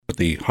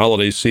the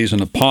holiday season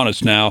upon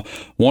us now.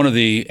 One of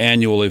the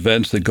annual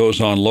events that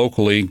goes on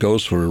locally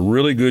goes for a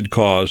really good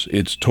cause.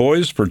 It's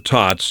Toys for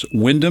Tots,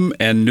 Windham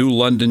and New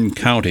London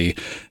County.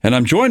 And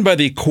I'm joined by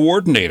the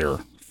coordinator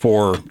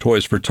for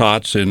Toys for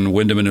Tots in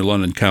Windham and New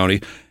London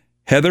County,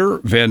 Heather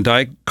Van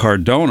Dyke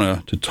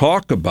Cardona, to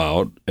talk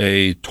about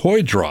a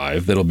toy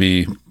drive that'll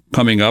be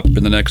coming up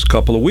in the next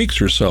couple of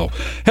weeks or so.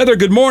 Heather,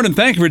 good morning.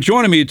 Thank you for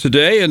joining me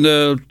today. And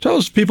tell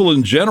us, people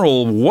in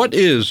general, what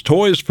is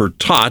Toys for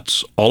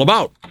Tots all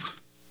about?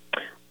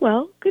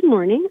 Well, good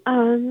morning.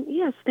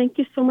 Yes, thank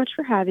you so much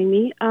for having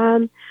me.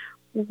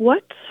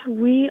 What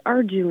we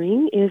are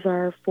doing is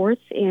our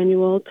 4th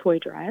annual toy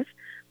drive.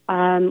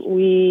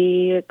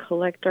 We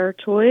collect our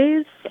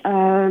toys,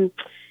 and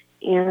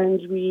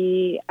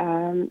we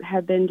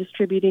have been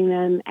distributing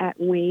them at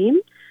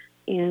Wayne.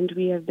 And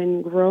we have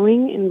been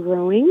growing and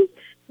growing.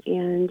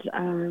 And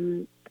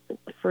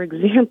for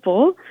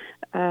example,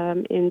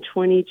 in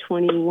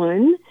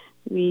 2021,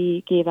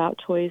 we gave out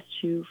toys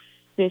to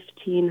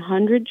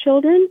 1,500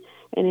 children.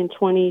 And in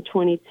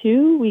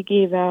 2022, we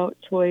gave out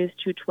toys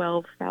to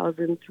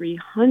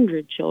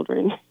 12,300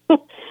 children.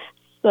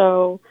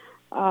 So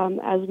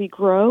as we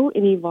grow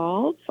and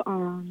evolve,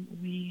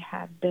 we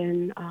have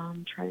been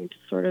trying to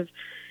sort of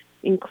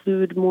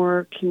include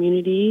more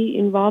community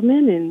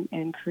involvement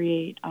and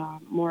create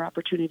more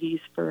opportunities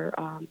for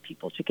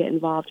people to get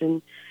involved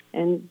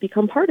and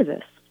become part of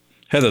this.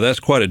 Heather, that's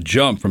quite a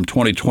jump from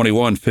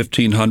 2021,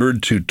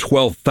 1,500 to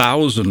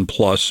 12,000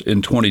 plus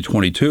in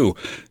 2022.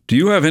 Do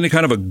you have any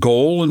kind of a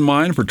goal in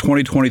mind for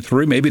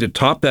 2023, maybe to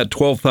top that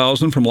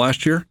 12,000 from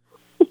last year?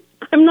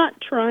 I'm not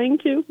trying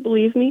to,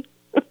 believe me.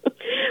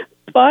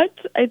 But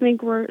I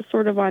think we're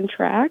sort of on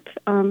track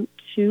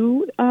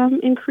to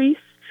increase,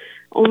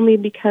 only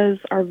because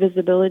our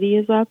visibility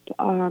is up,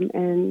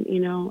 and,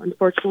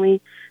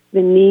 unfortunately,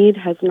 the need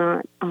has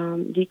not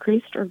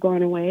decreased or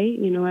gone away.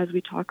 As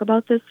we talk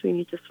about this, we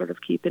need to sort of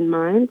keep in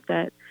mind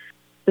that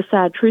the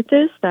sad truth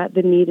is that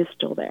the need is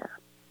still there,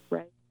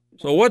 right?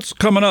 So what's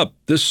coming up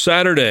this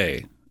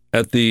Saturday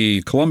at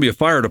the Columbia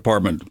Fire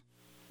Department?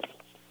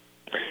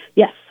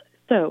 Yes,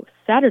 so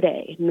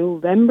Saturday,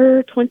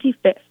 November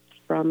 25th,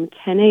 from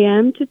 10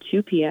 a.m. to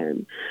 2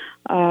 p.m.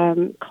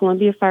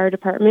 Columbia Fire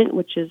Department,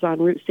 which is on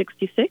Route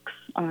 66.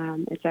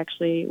 It's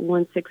actually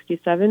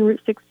 167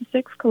 Route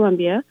 66,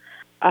 Columbia.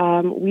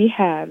 We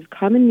have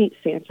Come and Meet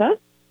Santa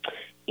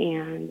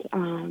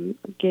and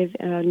give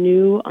a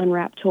new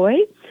unwrapped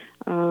toy.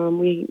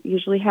 We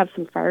usually have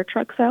some fire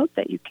trucks out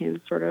that you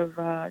can sort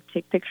of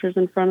take pictures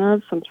in front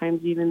of.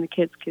 Sometimes even the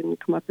kids can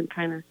come up and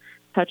kind of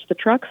touch the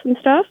trucks and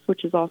stuff,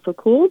 which is also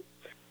cool.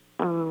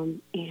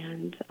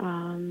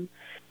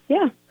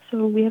 Yeah,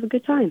 so we have a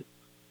good time.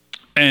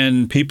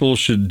 And people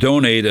should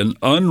donate an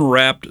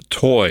unwrapped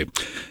toy.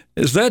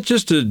 Is that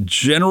just a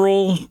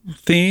general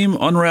theme,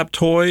 unwrapped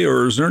toy,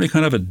 or is there any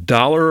kind of a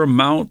dollar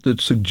amount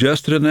that's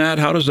suggested in that?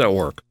 How does that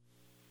work?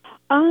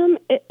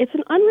 It's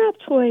an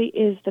unwrapped toy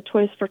is the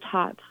Toys for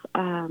Tots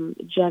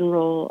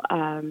general.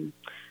 I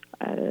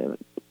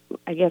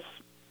guess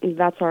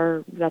that's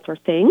our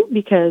thing,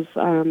 because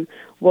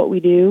what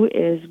we do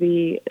is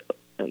we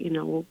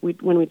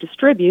when we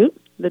distribute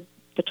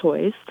the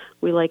toys,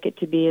 we like it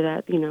to be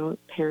that,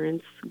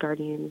 parents,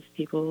 guardians,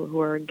 people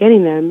who are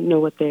getting them know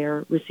what they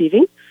are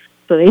receiving,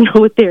 so they know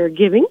what they are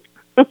giving,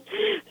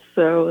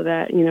 so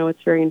that,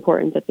 it's very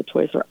important that the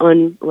toys are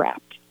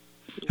unwrapped.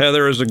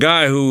 Heather, as a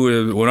guy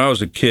who, when I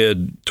was a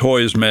kid,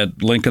 toys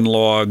meant Lincoln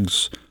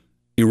Logs,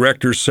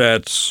 erector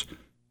sets,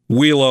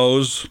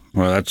 wheelos.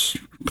 Well, that's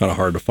kind of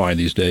hard to find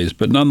these days,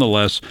 but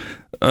nonetheless,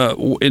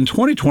 in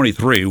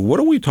 2023, what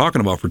are we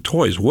talking about for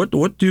toys? What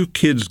do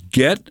kids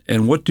get,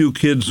 and what do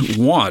kids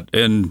want?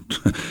 And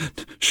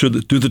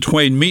do the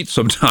twain meet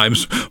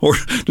sometimes, or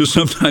do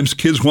sometimes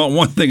kids want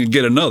one thing and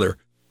get another?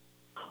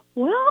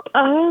 Well,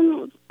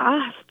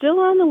 still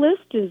on the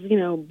list is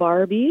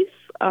Barbies.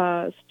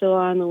 Still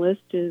on the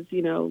list is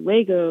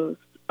Legos.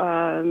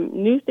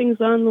 New things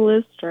on the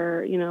list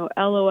are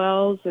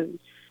LOLs and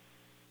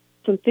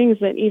some things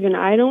that even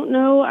I don't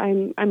know.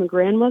 I'm a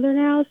grandmother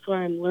now, so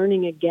I'm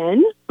learning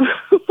again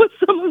what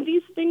some of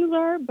these things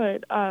are.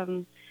 But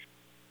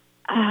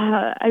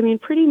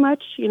pretty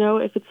much,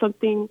 if it's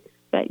something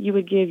that you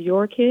would give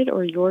your kid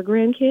or your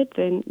grandkid,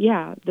 then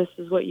yeah, this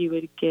is what you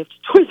would give to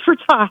Toys for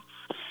Tots.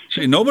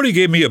 See, nobody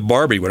gave me a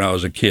Barbie when I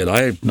was a kid.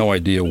 I have no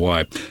idea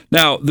why.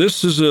 Now,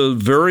 this is a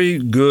very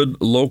good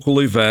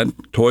local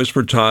event, Toys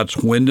for Tots,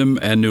 Windham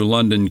and New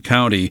London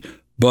County.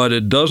 But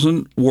it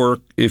doesn't work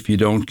if you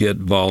don't get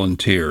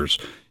volunteers.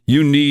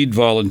 You need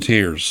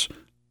volunteers.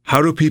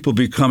 How do people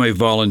become a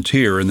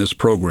volunteer in this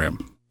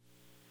program?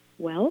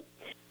 Well,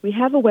 we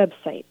have a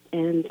website,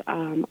 and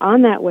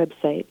on that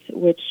website,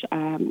 which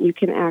you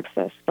can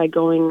access by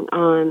going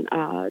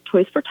on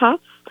Toys for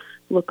Tots,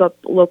 look up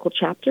local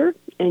chapter,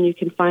 and you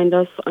can find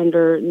us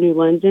under New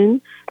London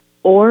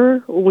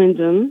or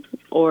Windham,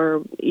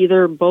 or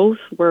either both,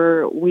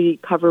 where we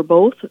cover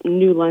both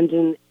New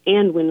London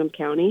and Windham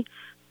County.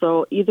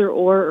 So either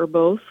or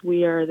both,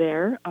 we are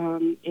there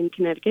in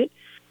Connecticut.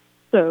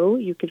 So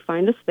you can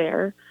find us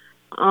there.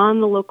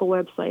 On the local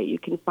website, you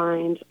can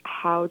find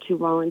how to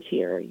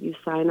volunteer. You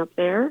sign up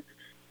there,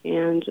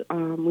 and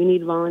we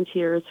need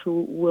volunteers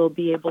who will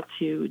be able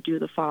to do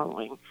the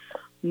following.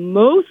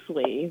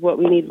 Mostly what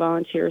we need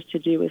volunteers to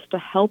do is to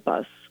help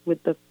us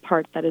with the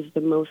part that is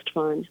the most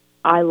fun.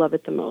 I love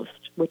it the most,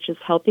 which is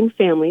helping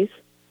families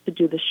to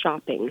do the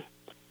shopping.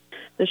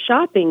 The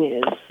shopping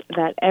is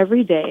that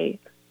every day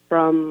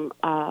from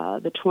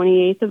the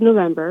 28th of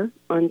November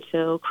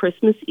until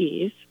Christmas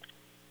Eve,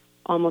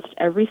 almost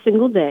every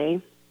single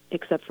day,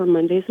 except for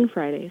Mondays and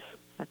Fridays.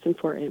 That's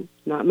important.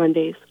 Not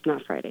Mondays,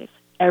 not Fridays.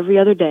 Every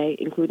other day,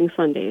 including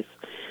Sundays.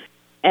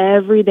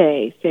 Every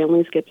day,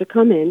 families get to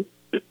come in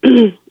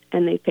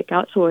and they pick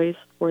out toys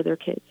for their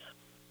kids.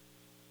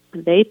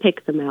 They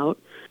pick them out,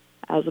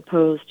 as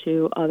opposed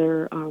to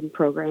other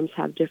programs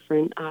have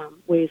different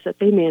ways that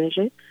they manage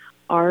it.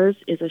 Ours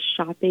is a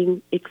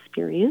shopping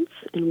experience,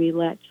 and we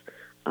let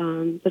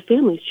the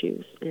families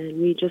choose.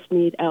 And we just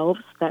need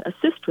elves that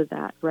assist with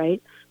that,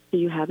 right? So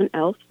you have an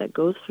elf that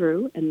goes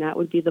through, and that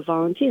would be the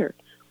volunteer,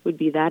 would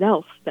be that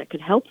elf that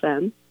could help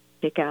them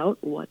pick out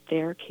what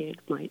their kid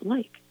might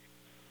like.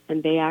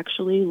 And they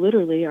actually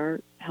literally are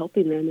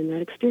helping them in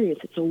that experience.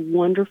 It's a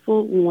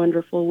wonderful,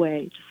 wonderful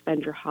way to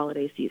spend your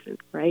holiday season,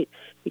 right?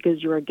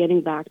 Because you are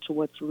getting back to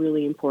what's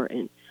really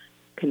important.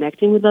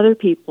 Connecting with other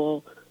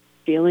people,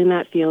 feeling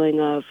that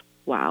feeling of,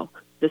 wow,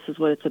 this is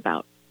what it's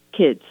about.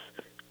 Kids.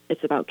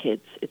 It's about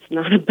kids. It's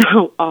not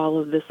about all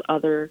of this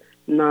other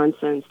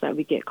nonsense that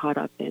we get caught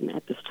up in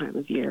at this time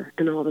of year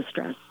and all the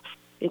stress.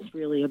 It's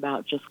really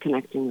about just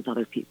connecting with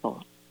other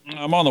people.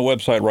 I'm on the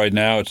website right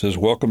now. It says,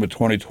 welcome to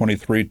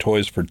 2023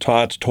 Toys for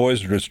Tots.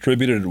 Toys are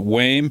distributed at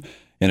Windham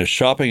in a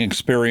shopping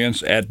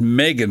experience at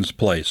Megan's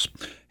place.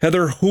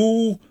 Heather,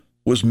 who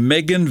was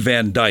Megan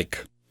Van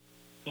Dyke?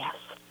 Yes.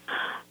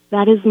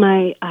 That is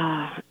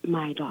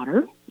my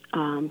daughter,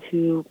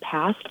 who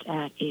passed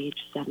at age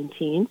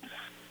 17.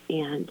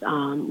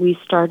 And we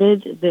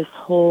started this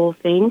whole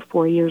thing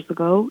 4 years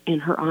ago in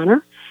her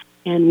honor.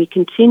 And we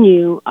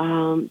continue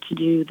to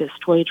do this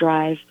toy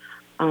drive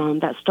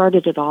that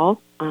started it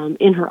all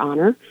in her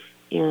honor,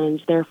 and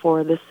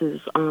therefore this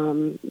is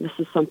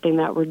something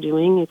that we're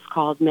doing. It's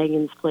called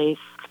Megan's Place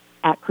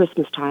at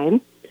Christmas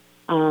time,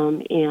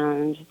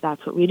 and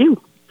that's what we do.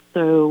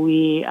 So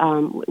we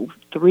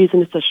the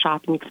reason it's a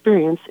shopping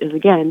experience is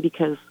again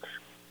because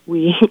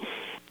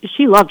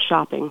she loves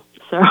shopping,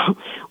 so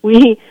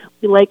we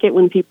like it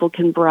when people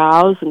can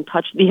browse and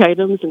touch the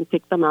items and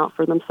pick them out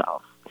for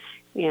themselves.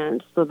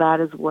 And so that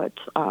is what,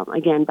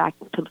 again, back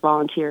to the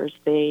volunteers,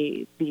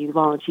 the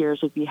volunteers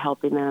would be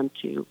helping them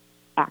to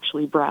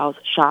actually browse,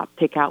 shop,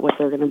 pick out what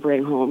they're going to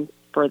bring home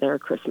for their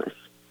Christmas.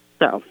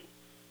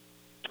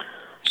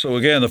 So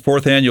again, the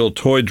fourth annual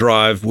toy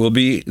drive will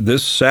be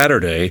this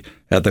Saturday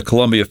at the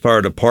Columbia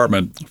Fire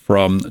Department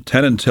from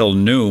 10 until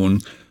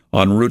noon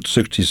on Route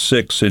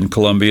 66 in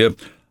Columbia.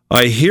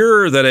 I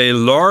hear that a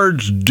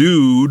large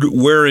dude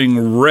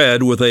wearing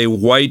red with a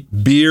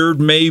white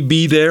beard may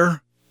be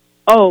there.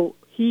 Oh,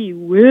 he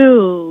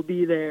will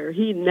be there.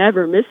 He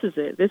never misses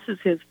it. This is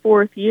his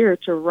fourth year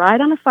to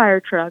ride on a fire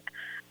truck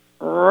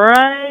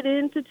right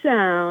into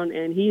town,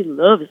 and he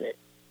loves it.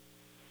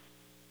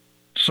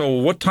 So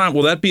what time?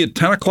 Will that be at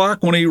 10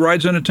 o'clock when he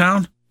rides into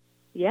town?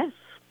 Yes.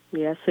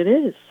 Yes, it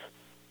is.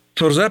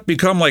 So does that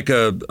become like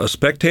a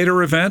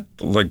spectator event?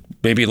 Like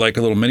maybe like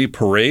a little mini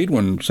parade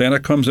when Santa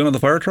comes in on the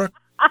fire truck?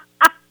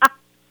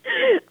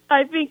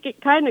 I think it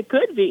kind of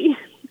could be.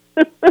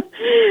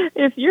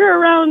 If you're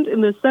around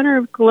in the center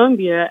of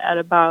Columbia at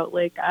about,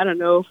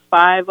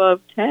 5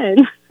 of 10,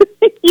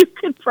 you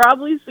could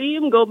probably see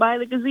him go by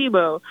the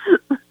gazebo.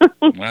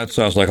 That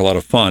sounds like a lot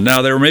of fun.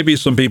 Now, there may be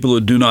some people who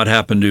do not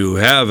happen to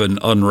have an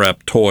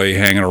unwrapped toy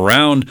hanging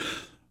around.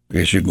 I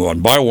guess you can go out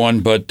and buy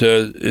one, but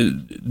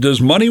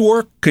does money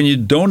work? Can you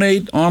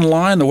donate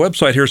online? The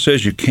website here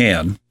says you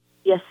can.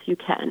 Yes, you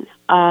can.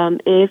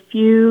 If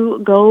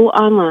you go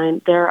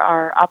online, there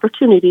are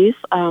opportunities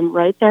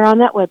right there on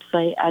that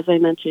website. As I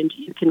mentioned,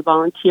 you can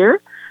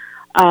volunteer.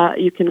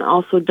 You can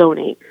also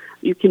donate.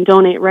 You can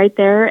donate right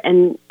there,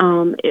 and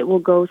it will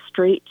go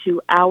straight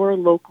to our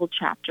local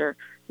chapter.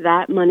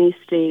 That money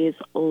stays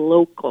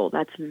local.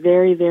 That's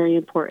very, very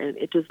important.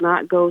 It does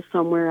not go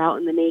somewhere out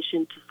in the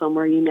nation to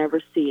somewhere you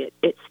never see it.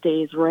 It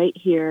stays right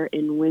here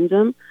in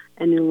Windham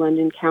and New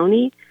London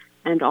County,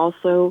 and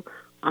also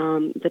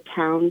the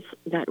towns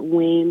that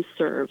Wayne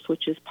serves,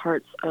 which is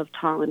parts of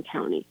Tolland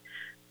County.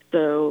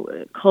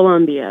 So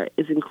Columbia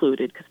is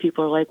included because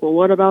people are like, well,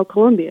 what about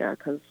Columbia?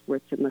 Because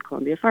it's in the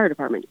Columbia Fire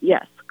Department.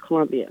 Yes,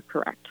 Columbia,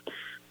 correct.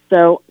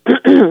 So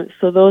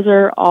so those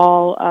are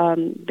all,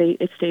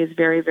 it stays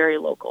very, very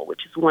local,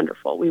 which is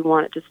wonderful. We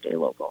want it to stay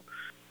local.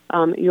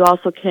 You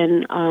also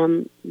can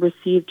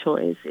receive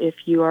toys. If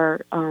you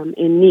are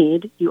in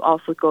need, you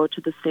also go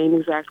to the same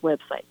exact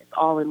website. It's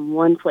all in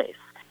one place.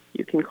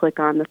 You can click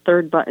on the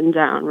third button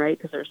down, right?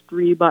 Because there's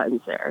 3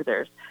 buttons there.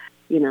 There's,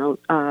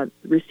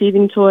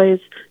 receiving toys,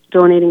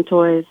 donating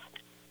toys,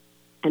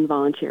 and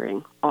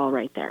volunteering, all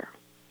right there.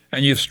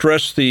 And you've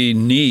stressed the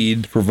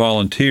need for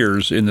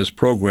volunteers in this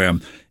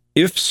program.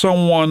 If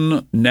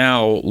someone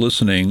now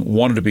listening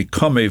wanted to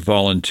become a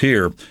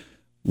volunteer,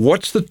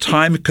 what's the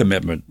time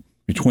commitment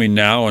between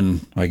now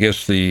and, I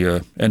guess,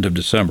 the end of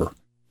December?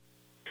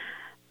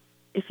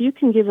 If you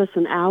can give us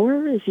an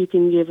hour, if you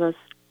can give us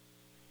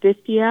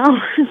 50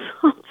 hours,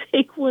 I'll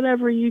take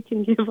whatever you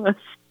can give us.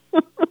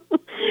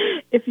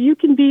 If you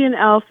can be an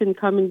elf and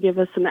come and give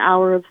us an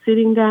hour of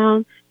sitting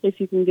down,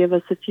 if you can give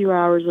us a few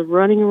hours of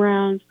running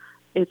around,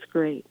 it's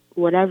great.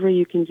 Whatever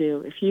you can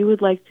do. If you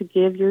would like to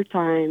give your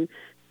time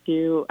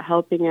to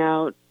helping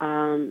out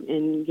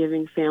in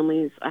giving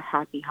families a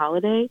happy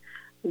holiday,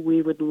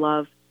 we would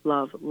love,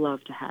 love,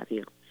 love to have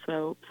you.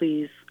 So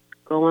please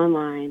go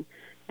online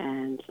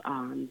and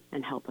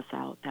help us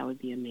out. That would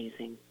be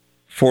amazing.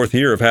 Fourth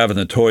year of having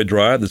the toy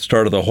drive that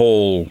started the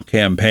whole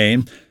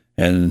campaign,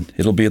 and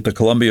it'll be at the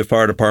Columbia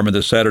Fire Department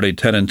this Saturday,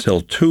 10 until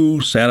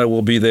 2. Santa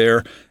will be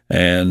there,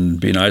 and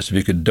it'd be nice if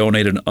you could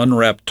donate an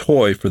unwrapped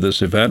toy for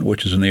this event,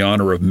 which is in the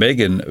honor of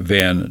Megan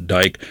Van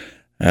Dyke,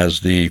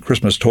 as the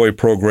Christmas toy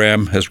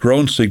program has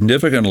grown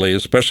significantly,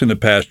 especially in the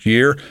past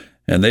year.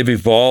 And they've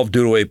evolved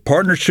due to a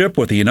partnership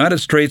with the United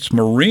States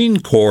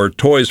Marine Corps.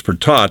 Toys for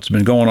Tots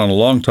been going on a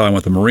long time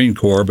with the Marine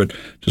Corps, but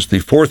just the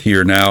fourth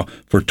year now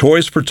for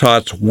Toys for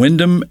Tots,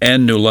 Windham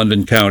and New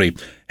London County.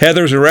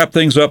 Heather, as we wrap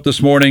things up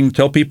this morning,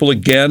 tell people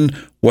again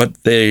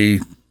what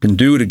they can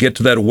do to get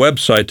to that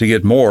website to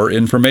get more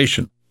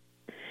information.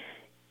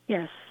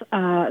 Yes.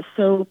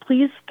 So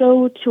please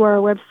go to our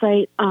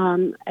website.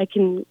 I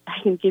can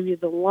give you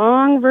the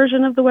long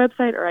version of the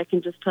website, or I can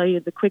just tell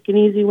you the quick and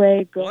easy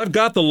way. Well, I've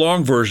got the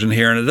long version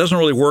here, and it doesn't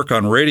really work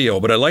on radio,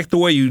 but I like the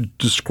way you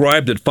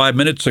described it 5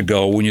 minutes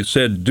ago when you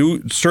said,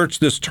 search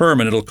this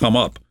term and it'll come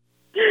up.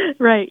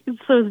 Right.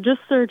 So just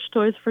search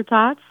Toys for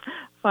Tots,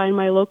 find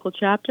my local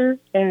chapter,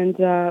 and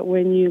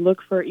when you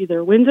look for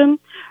either Windham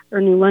or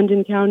New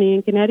London County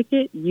in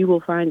Connecticut, you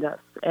will find us.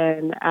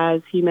 And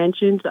as he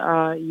mentioned,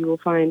 you will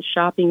find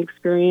shopping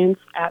experience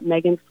at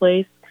Megan's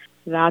Place.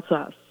 That's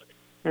us.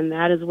 And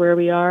that is where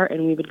we are,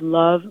 and we would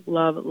love,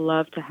 love,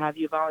 love to have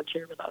you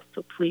volunteer with us.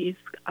 So please,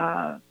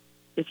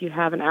 if you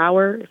have an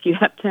hour, if you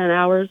have 10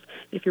 hours,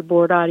 if you're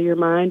bored out of your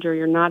mind or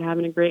you're not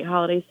having a great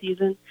holiday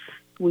season,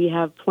 we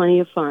have plenty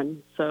of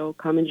fun. So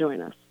come and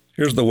join us.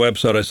 Here's the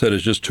website I said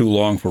is just too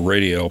long for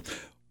radio.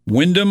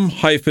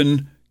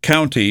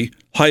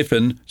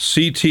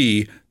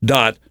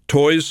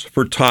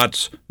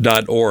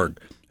 Windham-county-ct.toysfortots.org.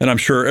 And I'm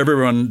sure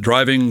everyone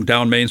driving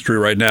down Main Street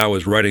right now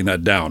is writing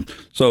that down.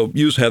 So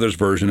use Heather's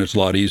version. It's a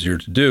lot easier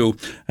to do,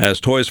 as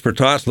Toys for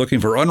Tots looking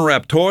for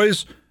unwrapped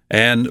toys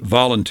and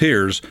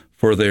volunteers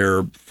for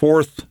their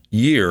fourth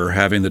year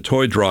having the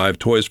toy drive,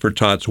 Toys for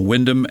Tots,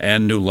 Windham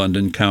and New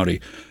London County.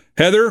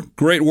 Heather,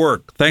 great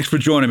work. Thanks for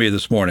joining me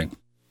this morning.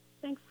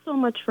 Thanks so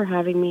much for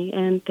having me,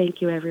 and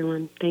thank you,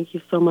 everyone. Thank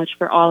you so much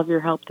for all of your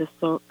help these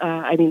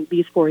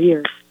 4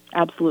 years.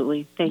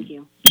 Absolutely. Thank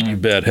you. You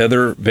bet.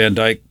 Heather Van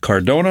Dyke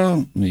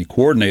Cardona, the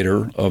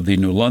coordinator of the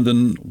New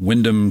London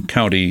Windham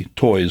County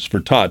Toys for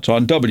Tots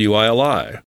on WILI.